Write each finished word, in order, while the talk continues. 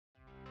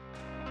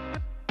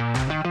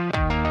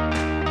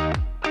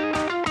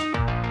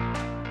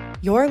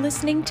You're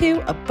listening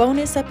to a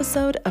bonus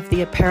episode of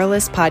the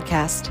Apparelist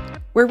Podcast,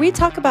 where we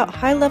talk about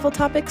high-level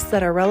topics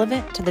that are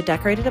relevant to the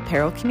decorated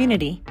apparel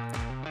community.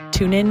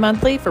 Tune in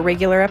monthly for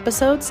regular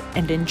episodes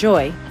and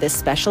enjoy this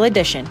special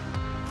edition.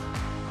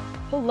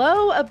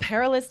 Hello,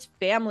 Apparelist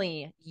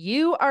family.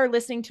 You are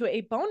listening to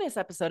a bonus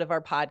episode of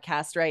our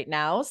podcast right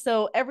now.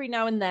 So every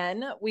now and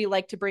then, we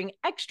like to bring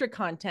extra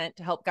content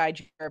to help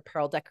guide your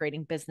apparel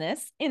decorating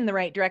business in the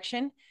right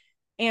direction.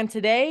 And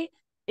today,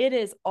 it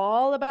is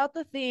all about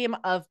the theme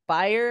of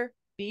buyer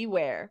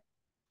beware.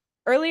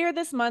 Earlier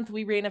this month,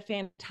 we ran a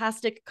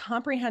fantastic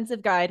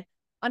comprehensive guide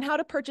on how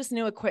to purchase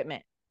new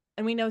equipment.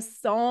 And we know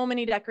so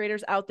many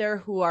decorators out there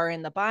who are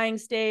in the buying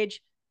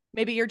stage.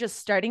 Maybe you're just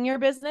starting your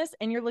business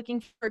and you're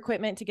looking for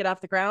equipment to get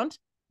off the ground.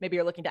 Maybe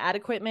you're looking to add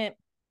equipment,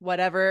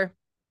 whatever,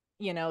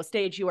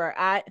 stage you are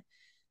at.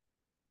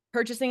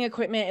 Purchasing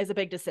equipment is a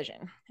big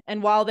decision.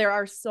 And while there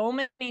are so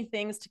many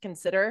things to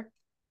consider,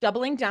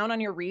 doubling down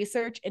on your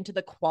research into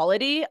the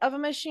quality of a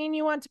machine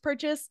you want to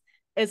purchase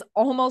is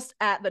almost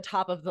at the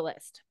top of the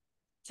list.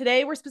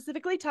 Today, we're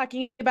specifically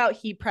talking about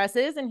heat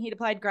presses and heat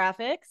applied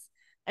graphics.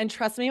 And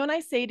trust me when I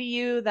say to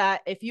you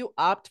that if you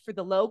opt for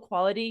the low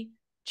quality,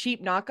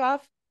 cheap knockoff,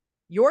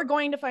 you're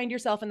going to find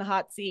yourself in the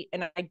hot seat.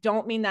 And I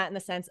don't mean that in the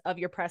sense of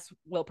your press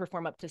will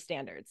perform up to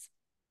standards.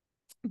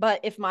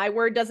 But if my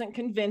word doesn't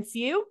convince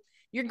you,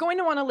 you're going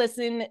to want to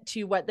listen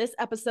to what this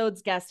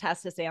episode's guest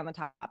has to say on the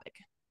topic.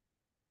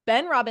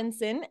 Ben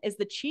Robinson is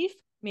the Chief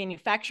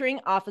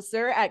Manufacturing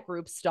Officer at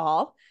Group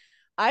Stahl.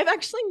 I've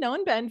actually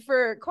known Ben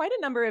for quite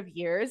a number of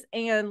years,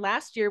 and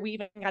last year we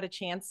even got a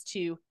chance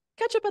to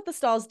catch up at the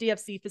Stahl's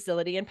DFC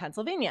facility in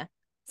Pennsylvania.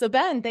 So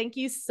Ben, thank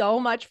you so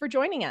much for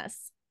joining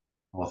us.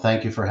 Well,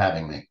 thank you for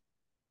having me.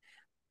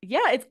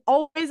 Yeah, it's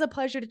always a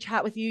pleasure to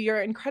chat with you.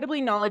 You're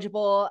incredibly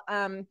knowledgeable.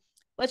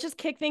 Let's just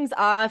kick things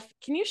off.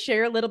 Can you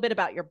share a little bit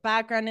about your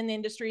background in the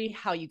industry,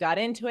 how you got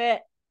into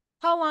it,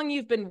 how long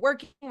you've been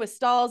working with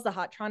Stahl's, the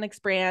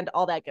Hotronix brand,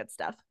 all that good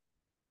stuff?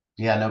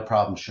 Yeah, no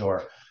problem.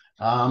 Sure.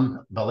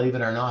 Believe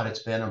it or not,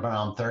 it's been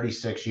around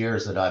 36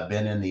 years that I've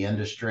been in the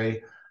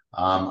industry.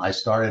 I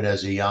started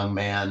as a young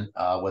man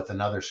with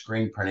another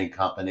screen printing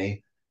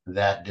company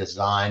that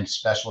designed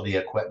specialty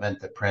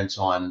equipment that prints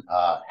on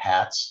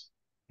hats.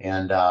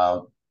 And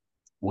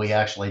we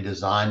actually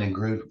designed and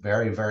grew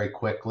very, very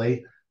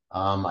quickly.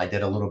 I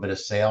did a little bit of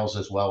sales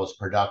as well as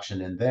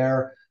production in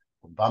there.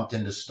 Bumped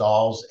into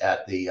Stahl's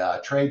at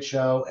the trade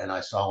show, and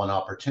I saw an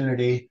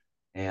opportunity.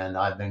 And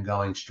I've been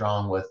going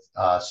strong with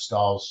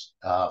Stahl's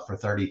for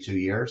 32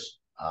 years.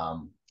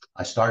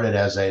 I started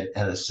as an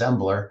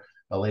assembler,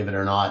 believe it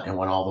or not, and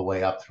went all the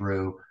way up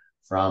through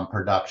from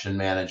production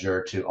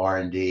manager to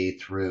R&D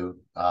through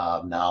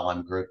now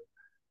I'm Group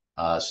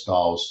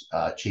Stahl's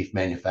Chief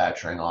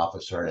Manufacturing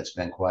Officer, and it's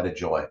been quite a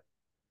joy.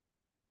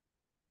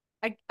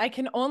 I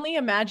can only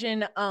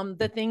imagine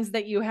the things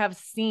that you have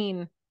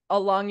seen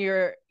along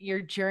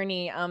your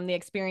journey, the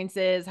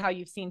experiences, how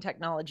you've seen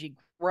technology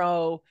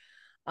grow.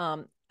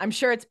 I'm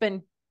sure it's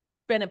been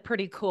a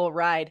pretty cool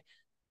ride.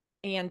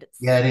 And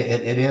yeah,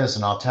 it is,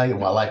 and I'll tell you,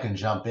 while I can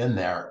jump in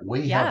there,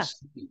 yeah,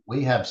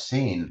 we have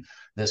seen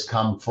this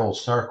come full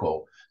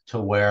circle to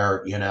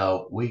where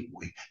we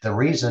the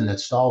reason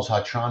that Stahl's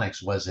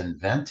Hotronix was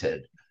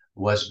invented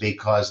was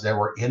because there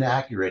were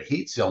inaccurate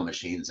heat seal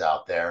machines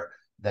out there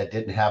that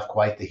didn't have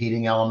quite the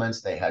heating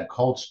elements. They had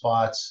cold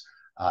spots,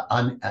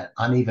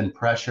 uneven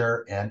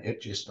pressure, and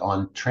it just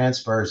on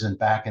transfers and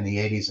back in the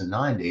 80s and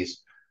 90s,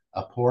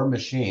 a poor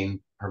machine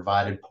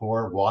provided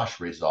poor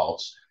wash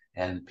results,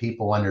 and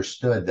people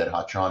understood that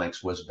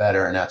Hotronix was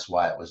better, and that's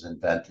why it was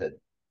invented.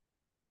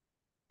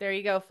 there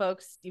you go,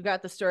 folks. You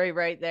got the story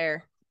right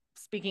there.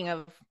 Speaking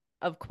of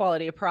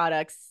quality of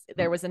products,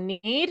 there was a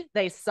need,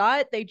 they saw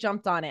it, they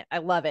jumped on it. I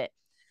love it.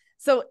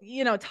 So,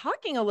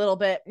 talking a little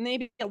bit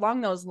maybe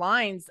along those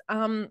lines,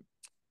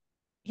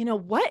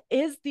 what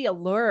is the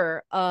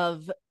allure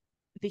of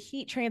the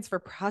heat transfer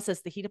process,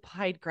 the heat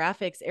applied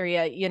graphics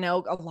area?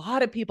 A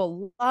lot of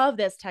people love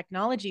this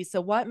technology.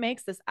 So what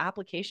makes this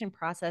application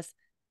process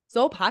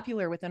so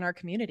popular within our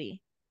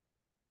community?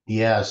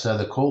 Yeah, so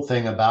the cool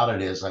thing about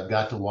it is I've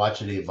got to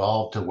watch it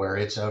evolve to where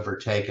it's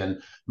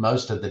overtaken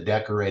most of the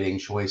decorating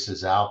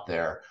choices out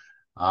there.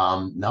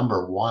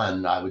 Number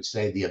one, I would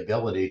say the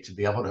ability to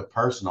be able to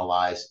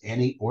personalize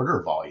any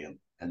order volume,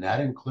 and that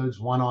includes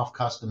one-off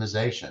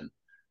customization.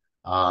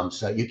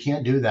 So you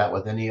can't do that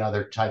with any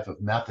other type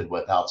of method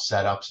without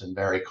setups and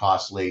very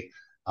costly,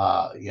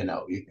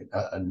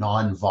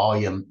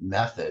 non-volume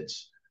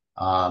methods.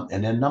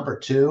 And then number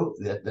two,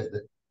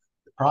 the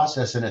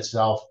process in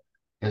itself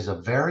is a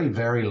very,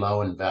 very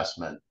low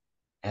investment,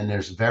 and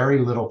there's very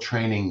little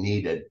training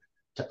needed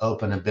to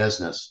open a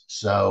business.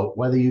 So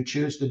whether you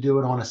choose to do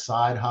it on a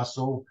side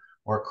hustle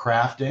or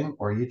crafting,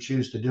 or you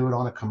choose to do it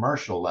on a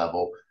commercial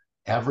level,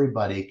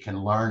 everybody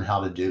can learn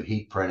how to do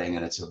heat printing,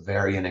 and it's a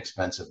very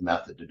inexpensive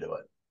method to do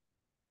it.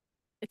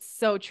 It's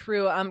so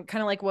true. Kind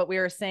of like what we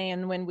were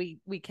saying when we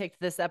kicked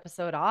this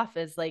episode off,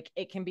 is like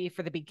it can be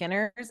for the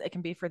beginners, it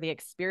can be for the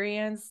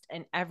experienced,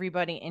 and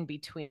everybody in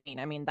between.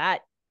 I mean,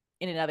 that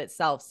in and of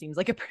itself seems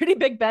like a pretty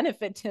big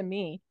benefit to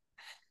me.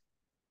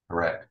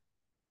 Correct.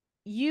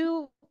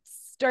 You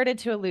started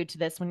to allude to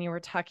this when you were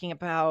talking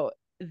about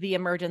the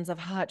emergence of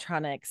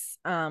Hotronics.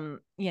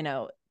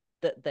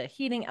 The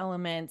heating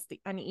elements,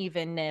 the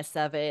unevenness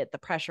of it, the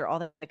pressure, all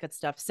that good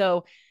stuff.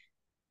 So,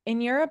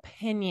 in your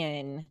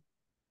opinion,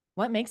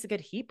 what makes a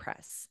good heat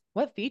press?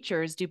 What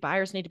features do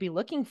buyers need to be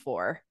looking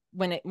for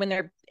when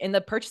they're in the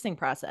purchasing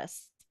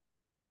process?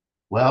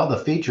 Well, the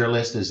feature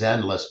list is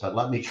endless, but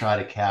let me try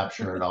to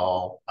capture it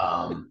all.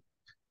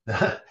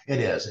 It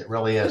is. It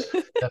really is.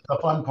 The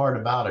fun part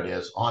about it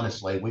is,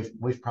 honestly,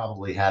 we've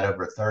probably had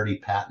over 30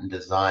 patent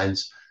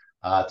designs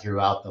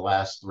throughout the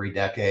last 3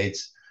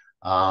 decades.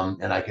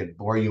 And I could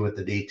bore you with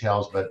the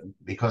details, but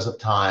because of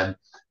time,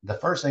 the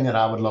first thing that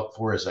I would look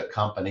for is a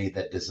company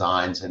that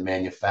designs and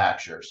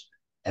manufactures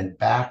and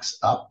backs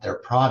up their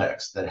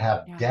products that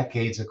have Yeah.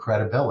 decades of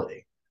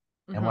credibility.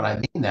 And what Mm-hmm.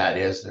 I mean that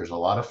is there's a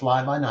lot of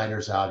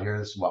fly-by-nighters out here.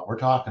 This is what we're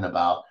talking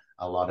about.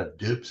 A lot of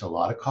dupes, a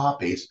lot of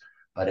copies.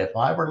 But if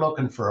I were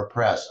looking for a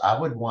press, I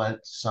would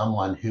want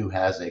someone who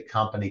has a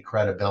company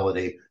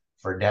credibility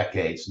for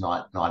decades,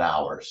 not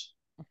hours.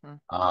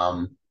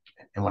 Mm-hmm.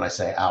 And when I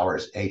say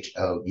hours,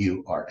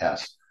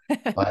 HOURS.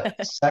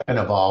 But second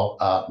of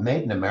all,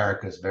 made in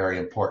America is very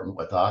important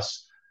with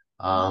us.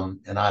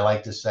 And I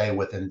like to say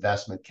with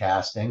investment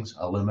castings,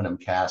 aluminum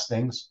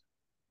castings,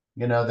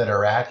 that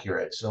are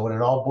accurate. So when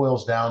it all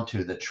boils down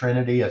to the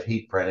trinity of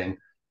heat printing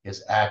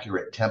is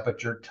accurate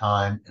temperature,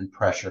 time, and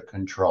pressure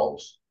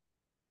controls.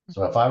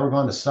 So if I were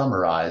going to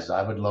summarize,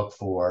 I would look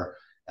for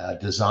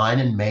design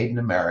and made in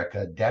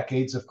America,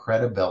 decades of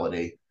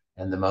credibility,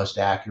 and the most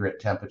accurate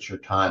temperature,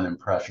 time, and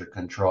pressure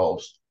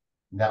controls.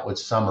 That would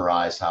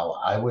summarize how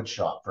I would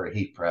shop for a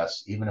heat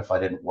press, even if I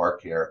didn't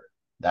work here.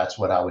 That's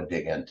what I would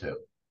dig into.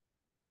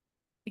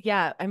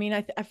 Yeah, I mean,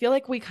 I feel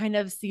like we kind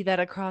of see that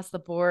across the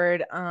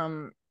board.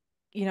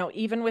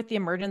 Even with the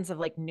emergence of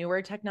like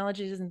newer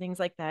technologies and things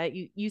like that,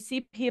 you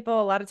see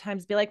people a lot of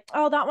times be like,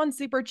 "Oh, that one's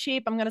super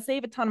cheap. I'm gonna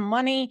save a ton of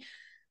money,"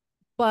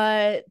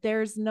 but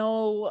there's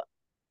no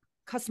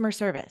customer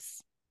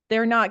service.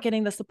 They're not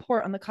getting the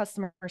support on the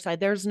customer side.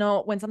 There's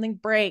no when something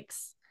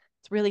breaks,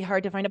 it's really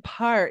hard to find a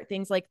part,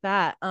 things like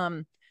that.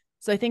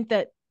 So I think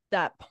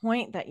that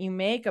point that you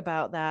make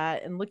about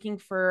that and looking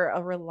for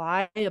a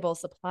reliable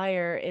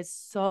supplier is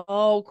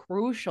so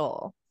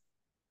crucial.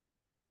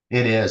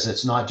 It is.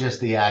 It's not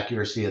just the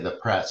accuracy of the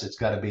press. It's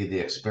got to be the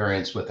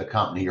experience with the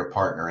company you're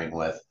partnering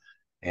with.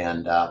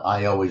 And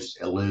I always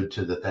allude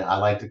to the thing. I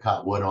like to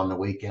cut wood on the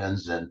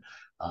weekends, and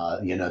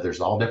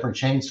there's all different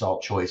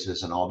chainsaw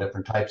choices and all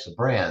different types of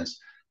brands.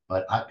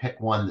 But I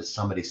pick one that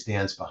somebody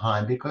stands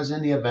behind because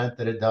in the event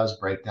that it does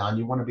break down,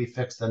 you want to be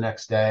fixed the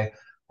next day,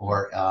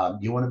 or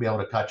you want to be able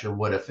to cut your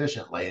wood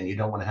efficiently, and you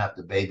don't want to have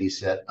to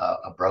babysit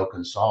a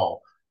broken saw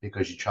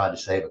because you tried to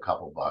save a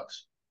couple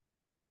bucks.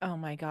 Oh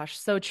my gosh,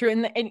 so true.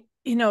 And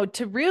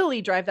to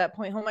really drive that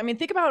point home, I mean,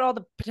 think about all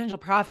the potential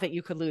profit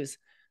you could lose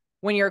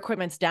when your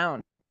equipment's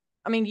down.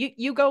 I mean,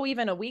 you go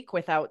even a week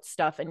without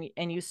stuff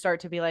and you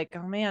start to be like,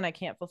 oh man, I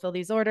can't fulfill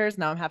these orders.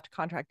 Now I'm have to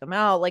contract them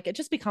out. Like it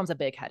just becomes a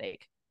big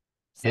headache.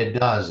 So It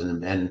does,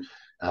 and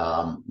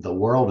the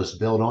world is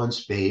built on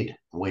speed.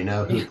 We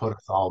know who yeah. put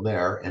us all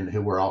there and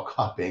who we're all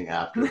copying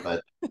after.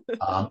 But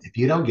if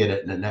you don't get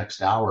it in the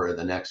next hour or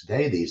the next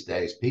day these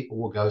days, people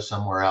will go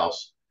somewhere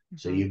else.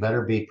 So Mhm. you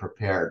better be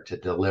prepared to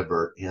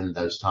deliver in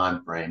those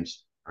time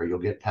frames, or you'll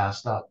get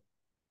passed up.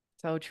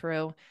 So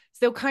true.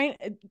 So kind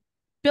of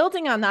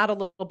building on that a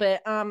little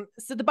bit.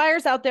 So the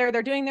buyers out there,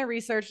 they're doing their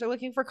research, they're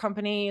looking for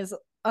companies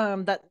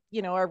that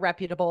are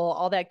reputable,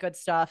 all that good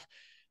stuff.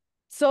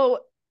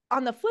 So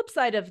on the flip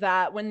side of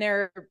that, when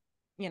they're,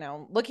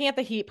 looking at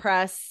the heat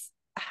press,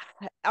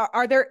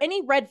 are there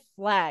any red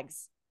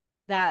flags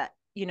that,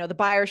 the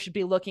buyer should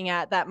be looking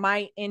at that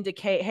might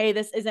indicate, hey,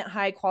 this isn't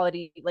high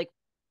quality? Like,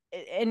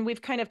 and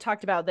we've kind of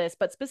talked about this,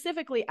 but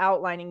specifically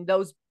outlining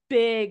those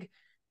big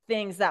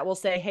things that will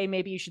say, hey,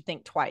 maybe you should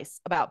think twice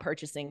about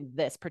purchasing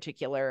this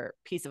particular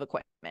piece of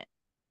equipment.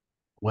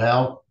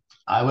 Well,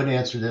 I would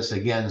answer this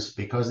again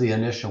because the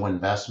initial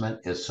investment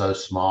is so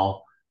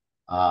small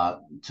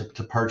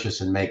to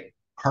purchase and make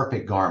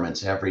perfect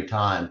garments every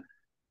time.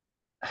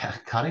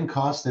 Cutting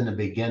costs in the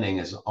beginning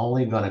is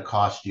only going to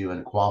cost you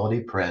in quality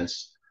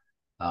prints,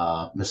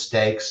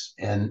 mistakes,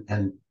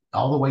 and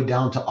all the way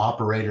down to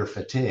operator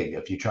fatigue.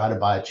 If you try to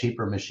buy a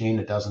cheaper machine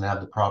that doesn't have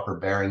the proper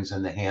bearings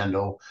in the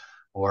handle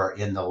or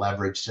in the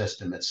leverage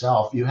system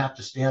itself, you have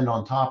to stand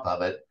on top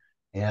of it.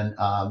 And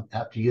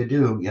after you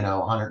do,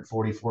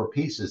 144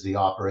 pieces, the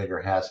operator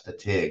has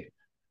fatigue.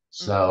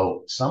 Mm-hmm.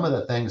 So some of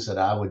the things that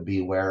I would be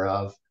aware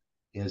of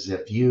is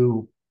if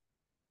you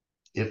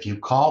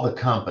call the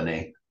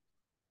company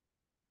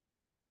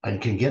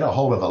and can get a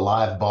hold of a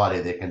live body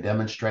that can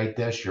demonstrate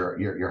this,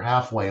 you're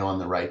halfway on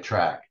the right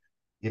track.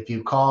 If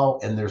you call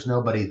and there's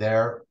nobody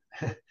there,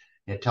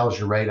 it tells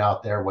you right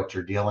out there what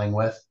you're dealing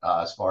with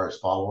as far as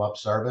follow-up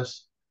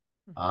service.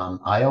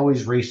 Mm-hmm. I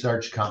always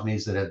research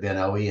companies that have been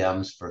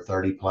OEMs for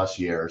 30 plus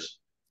years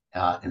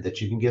and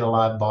that you can get a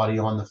live body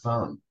on the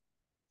phone.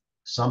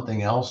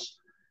 Something else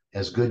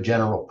as good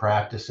general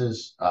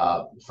practices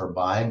for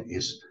buying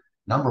is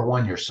number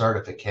one, your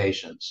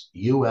certifications,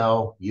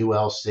 UL,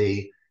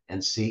 ULC,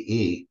 and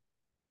CE.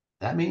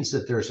 That means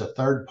that there's a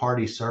third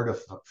party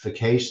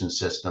certification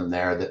system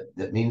there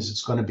that means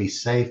it's going to be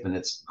safe and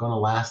it's going to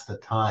last the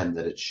time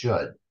that it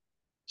should.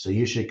 So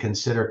you should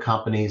consider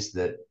companies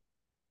that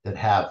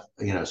have,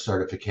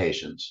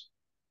 certifications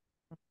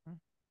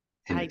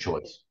in your I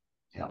choice.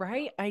 Yeah.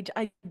 right.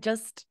 I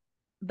just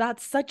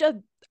that's such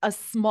a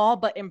small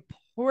but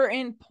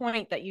important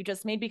point that you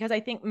just made, because I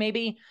think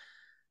maybe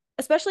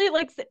especially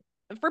like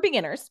for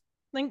beginners,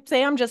 like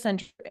say I'm just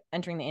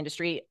entering the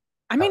industry,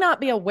 I may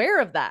not be aware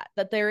of that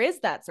there is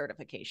that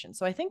certification.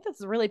 So I think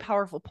that's a really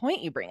powerful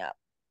point you bring up.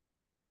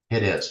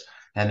 It is.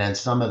 And then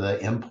some of the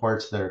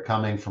imports that are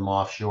coming from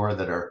offshore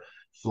that are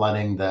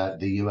flooding the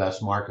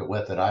US market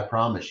with it, I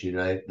promise you,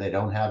 they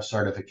don't have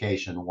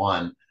certification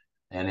one.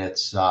 And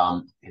it's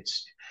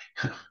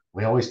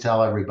we always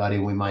tell everybody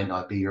we might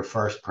not be your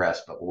first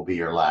press, but we'll be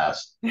your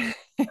last. And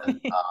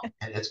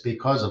it's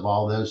because of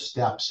all those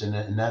steps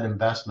and that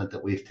investment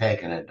that we've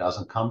taken. It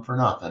doesn't come for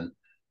nothing,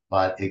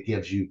 but it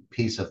gives you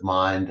peace of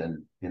mind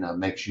and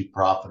makes you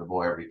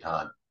profitable every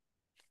time.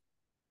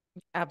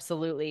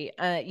 Absolutely.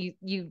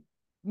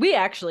 We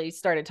actually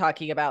started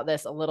talking about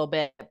this a little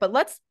bit, but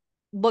let's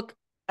look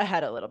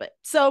ahead a little bit.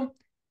 So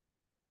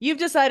you've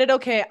decided,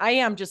 okay, I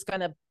am just going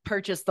to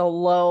purchase the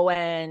low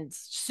end,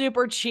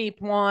 super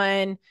cheap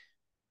one.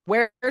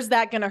 Where's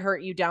that going to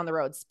hurt you down the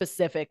road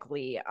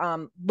specifically?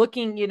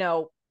 Looking,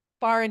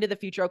 far into the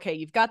future. Okay,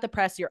 you've got the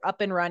press, you're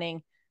up and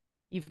running.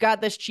 You've got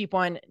this cheap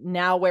one.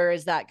 Now, where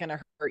is that going to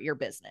hurt your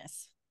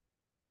business?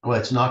 Well,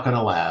 it's not going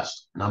to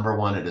last. Number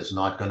one, it is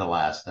not going to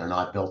last. They're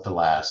not built to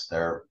last.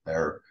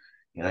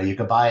 You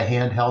could buy a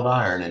handheld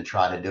iron and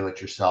try to do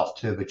it yourself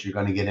too, but you're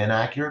going to get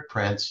inaccurate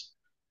prints.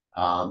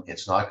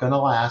 It's not going to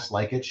last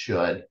like it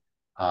should.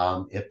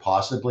 It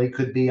possibly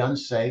could be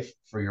unsafe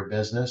for your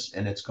business,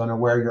 and it's going to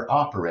wear your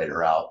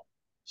operator out.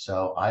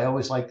 So I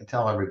always like to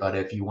tell everybody,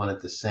 if you want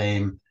it the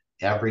same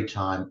every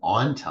time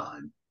on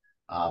time,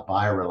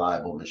 buy a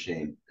reliable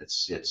machine.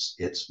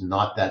 It's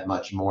not that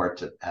much more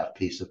to have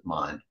peace of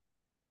mind.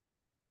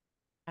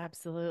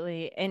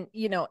 Absolutely. And,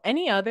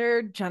 any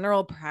other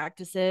general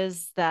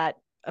practices that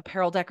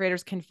apparel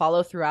decorators can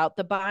follow throughout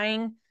the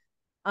buying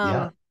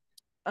Yeah,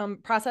 um,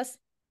 process?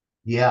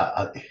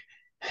 yeah.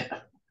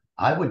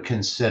 I would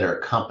consider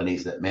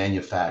companies that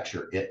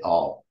manufacture it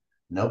all.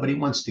 Nobody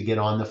wants to get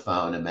on the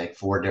phone and make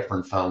four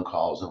different phone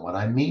calls. And what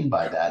I mean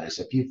by that is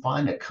if you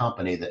find a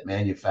company that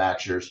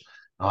manufactures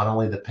not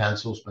only the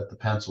pencils, but the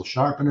pencil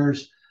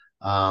sharpeners,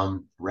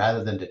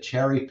 rather than to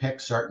cherry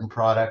pick certain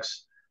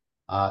products,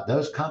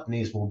 those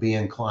companies will be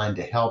inclined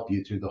to help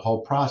you through the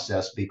whole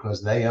process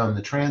because they own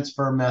the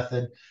transfer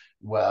method.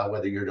 Well,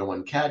 whether you're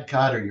doing CAD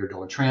cut or you're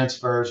doing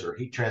transfers or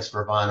heat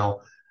transfer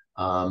vinyl,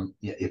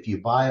 if you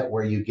buy it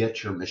where you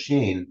get your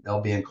machine,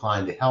 they'll be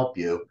inclined to help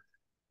you.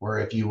 Where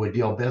if you would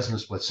deal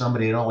business with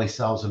somebody that only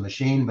sells a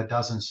machine but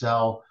doesn't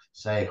sell,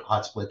 say,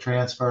 hot split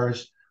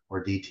transfers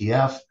or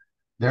DTF,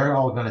 they're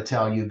all going to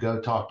tell you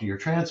go talk to your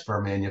transfer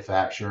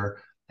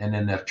manufacturer. And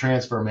then the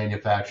transfer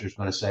manufacturer is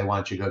going to say, why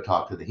don't you go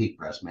talk to the heat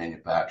press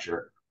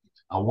manufacturer?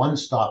 A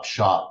one-stop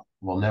shop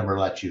will never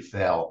let you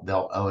fail.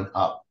 They'll own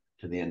up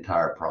to the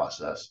entire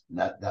process. And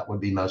that would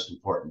be most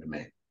important to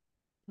me.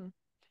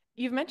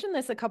 You've mentioned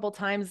this a couple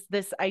times,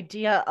 this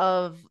idea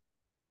of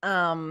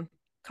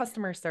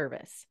customer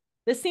service.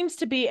 This seems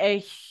to be a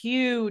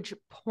huge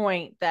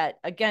point that,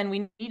 again,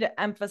 we need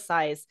to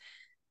emphasize.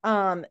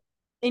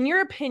 In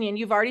your opinion,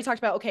 you've already talked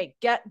about, okay,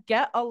 get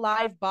a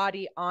live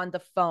body on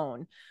the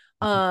phone.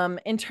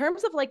 In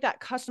terms of like that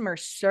customer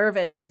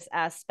service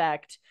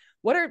aspect,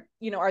 what are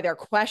there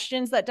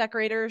questions that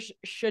decorators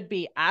should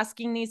be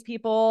asking these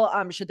people?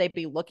 Should they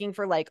be looking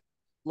for like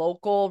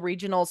local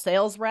regional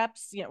sales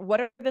reps?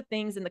 What are the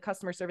things in the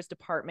customer service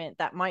department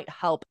that might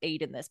help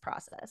aid in this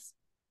process?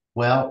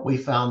 Well, we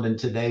found in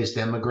today's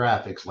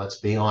demographics, let's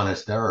be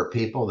honest, there are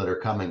people that are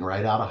coming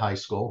right out of high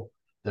school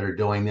that are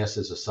doing this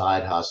as a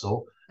side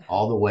hustle,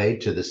 all the way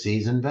to the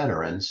seasoned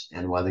veterans.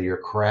 And whether you're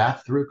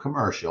craft through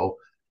commercial,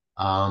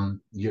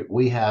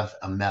 we have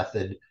a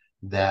method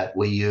that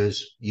we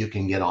use. You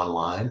can get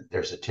online.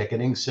 There's a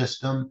ticketing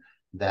system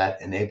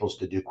that enables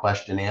to do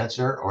question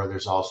answer, or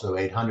there's also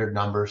 800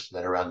 numbers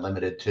that are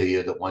unlimited to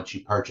you that once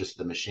you purchase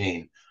the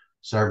machine,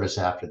 service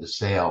after the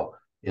sale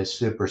is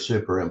super,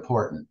 super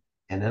important.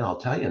 And then I'll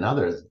tell you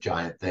another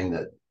giant thing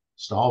that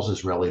Stalls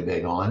is really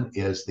big on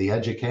is the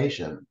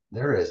education.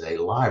 There is a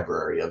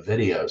library of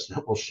videos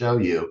that will show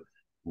you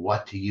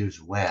what to use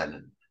when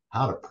and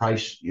how to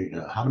price,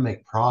 how to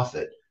make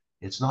profit.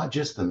 It's not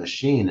just the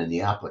machine and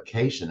the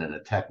application and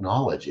the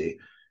technology.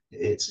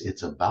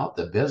 It's about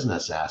the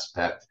business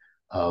aspect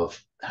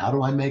of how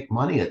do I make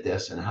money at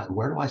this and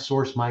where do I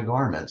source my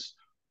garments?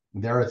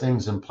 There are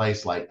things in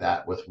place like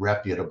that with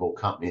reputable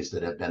companies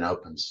that have been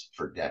open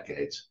for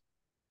decades.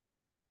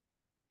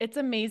 It's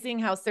amazing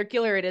how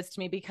circular it is to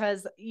me,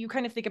 because you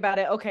kind of think about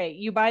it. Okay,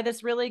 you buy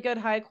this really good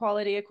high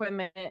quality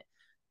equipment,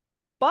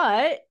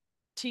 but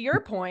to your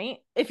point,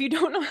 if you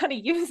don't know how to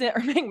use it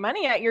or make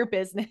money at your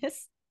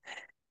business,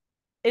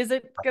 is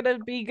it going to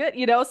be good?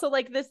 So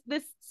like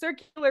this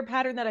circular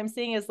pattern that I'm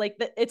seeing is like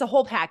it's a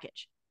whole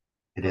package.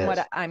 It From is.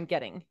 what I'm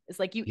getting, it's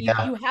like you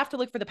Yeah. have to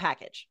look for the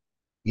package.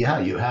 Yeah,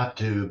 you have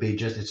to be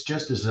it's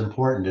just as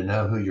important to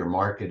know who your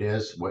market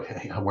is, where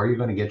you're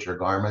going to get your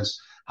garments,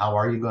 how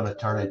are you going to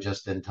turn it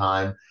just in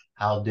time,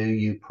 how do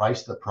you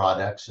price the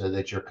product so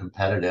that you're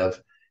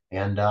competitive,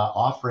 and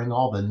offering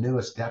all the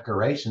newest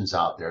decorations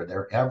out there.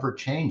 They're ever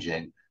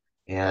changing.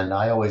 And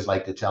I always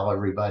like to tell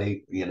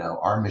everybody,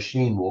 our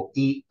machine will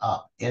eat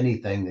up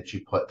anything that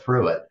you put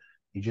through it.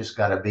 You just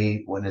got to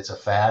be, when it's a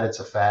fad,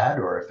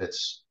 or if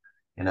it's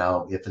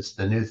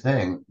the new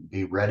thing,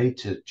 be ready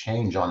to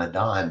change on a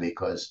dime,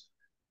 because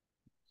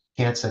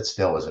you can't sit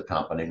still as a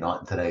company,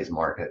 not in today's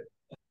market.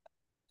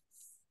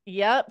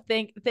 Yep.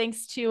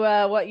 Thanks to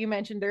what you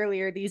mentioned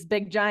earlier, these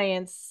big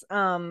giants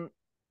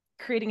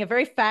creating a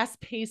very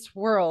fast-paced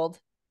world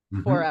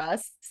for Mm-hmm.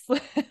 us.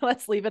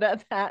 Let's leave it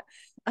at that.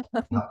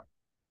 Um, Yeah.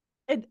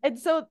 and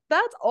so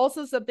that's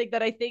also something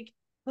that I think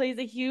plays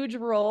a huge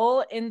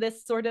role in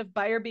this sort of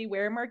buyer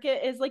beware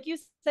market is, like you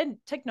said,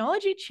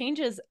 technology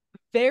changes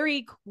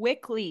very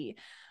quickly.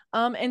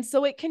 And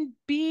so it can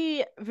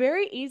be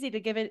very easy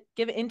to give it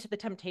into the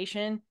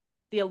temptation,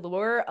 the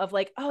allure of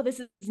like, oh, this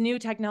is new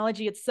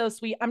technology. It's so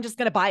sweet. I'm just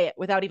gonna buy it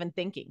without even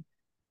thinking.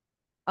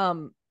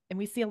 And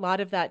we see a lot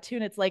of that too.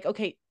 And it's like,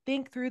 okay,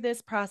 think through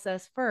this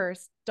process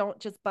first. Don't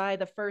just buy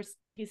the first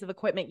piece of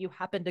equipment you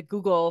happen to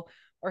Google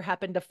or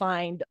happen to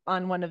find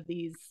on one of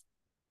these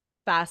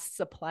fast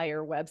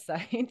supplier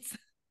websites,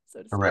 so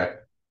to speak.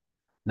 Correct.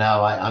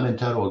 No, I'm in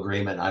total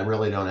agreement. I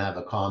really don't have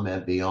a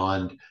comment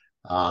beyond,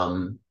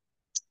 um,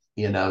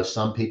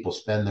 some people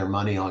spend their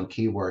money on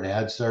keyword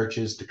ad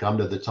searches to come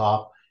to the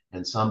top,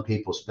 and some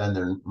people spend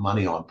their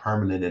money on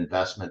permanent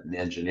investment in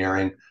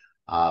engineering.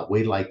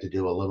 We'd like to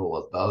do a little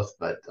of both,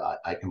 but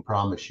I can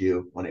promise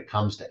you, when it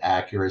comes to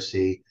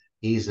accuracy,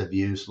 ease of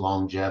use,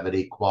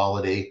 longevity,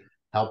 quality,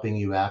 helping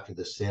you after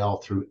the sale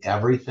through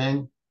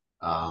everything,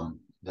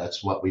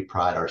 that's what we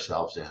pride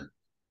ourselves in.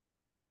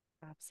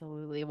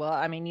 Absolutely. Well,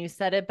 I mean, you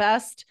said it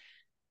best.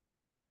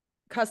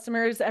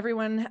 Customers,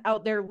 everyone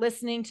out there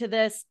listening to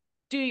this,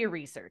 do your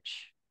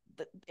research.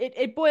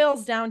 It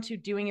boils down to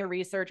doing your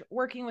research,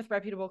 working with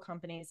reputable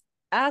companies,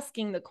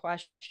 asking the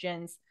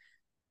questions,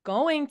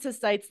 going to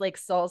sites like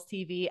Stahls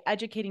TV,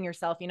 educating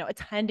yourself,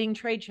 attending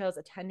trade shows,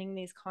 attending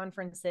these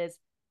conferences.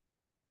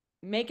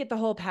 Make it the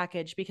whole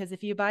package, because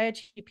if you buy a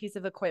cheap piece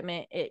of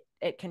equipment,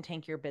 it can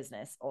tank your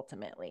business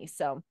ultimately.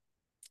 So,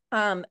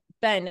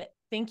 Ben,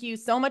 thank you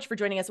so much for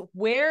joining us.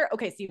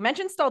 Okay, so you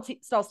mentioned Stahls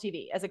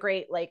TV as a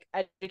great like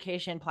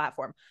education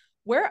platform.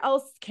 Where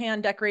else can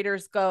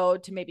decorators go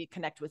to maybe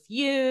connect with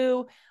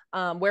you?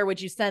 Where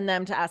would you send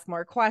them to ask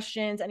more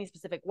questions? Any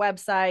specific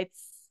websites?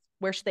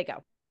 Where should they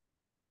go?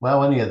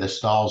 Well, any of the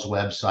Stahls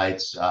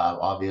websites,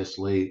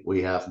 obviously,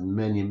 we have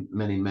many,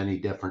 many, many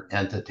different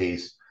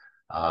entities.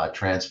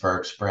 Transfer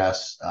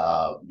Express,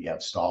 you have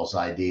Stahls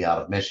ID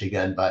out of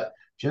Michigan. But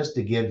just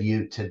to give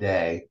you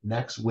today,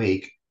 next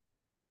week,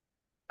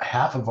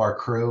 half of our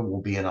crew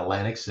will be in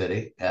Atlantic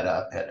City at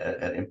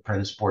a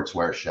print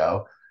sportswear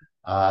show.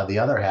 The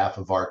other half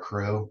of our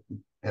crew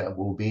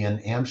will be in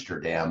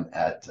Amsterdam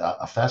at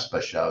a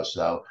FESPA show.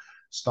 So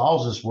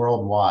Stahls is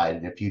worldwide,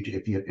 and if you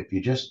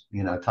just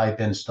type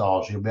in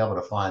Stahls, you'll be able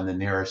to find the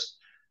nearest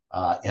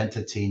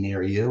entity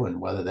near you, and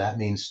whether that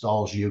means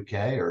Stahls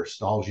UK or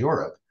Stahls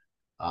Europe.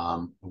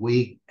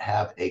 We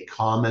have a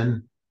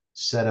common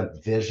set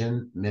of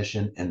vision,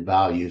 mission, and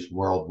values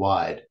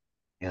worldwide,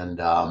 and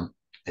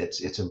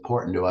it's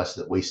important to us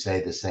that we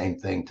say the same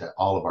thing to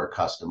all of our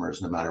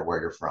customers, no matter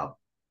where you're from.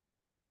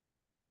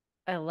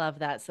 I love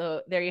that.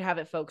 So there you have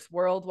it, folks,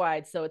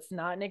 worldwide. So it's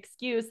not an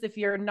excuse. If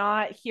you're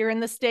not here in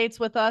the States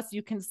with us,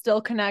 you can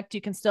still connect,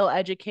 you can still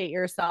educate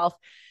yourself.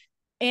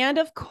 And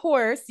of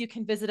course, you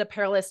can visit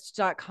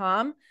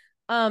apparelist.com.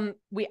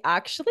 We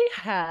actually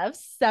have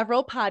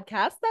several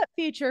podcasts that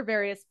feature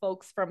various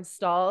folks from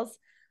Stahls.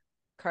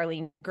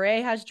 Carlene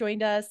Gray has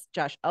joined us.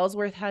 Josh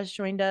Ellsworth has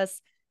joined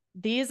us.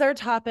 These are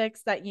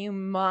topics that you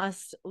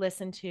must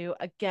listen to.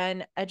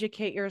 Again,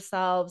 educate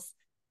yourselves,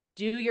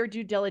 do your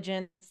due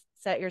diligence,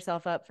 set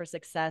yourself up for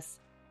success.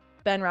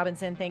 Ben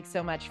Robinson, thanks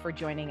so much for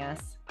joining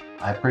us.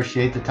 I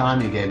appreciate the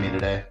time you gave me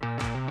today.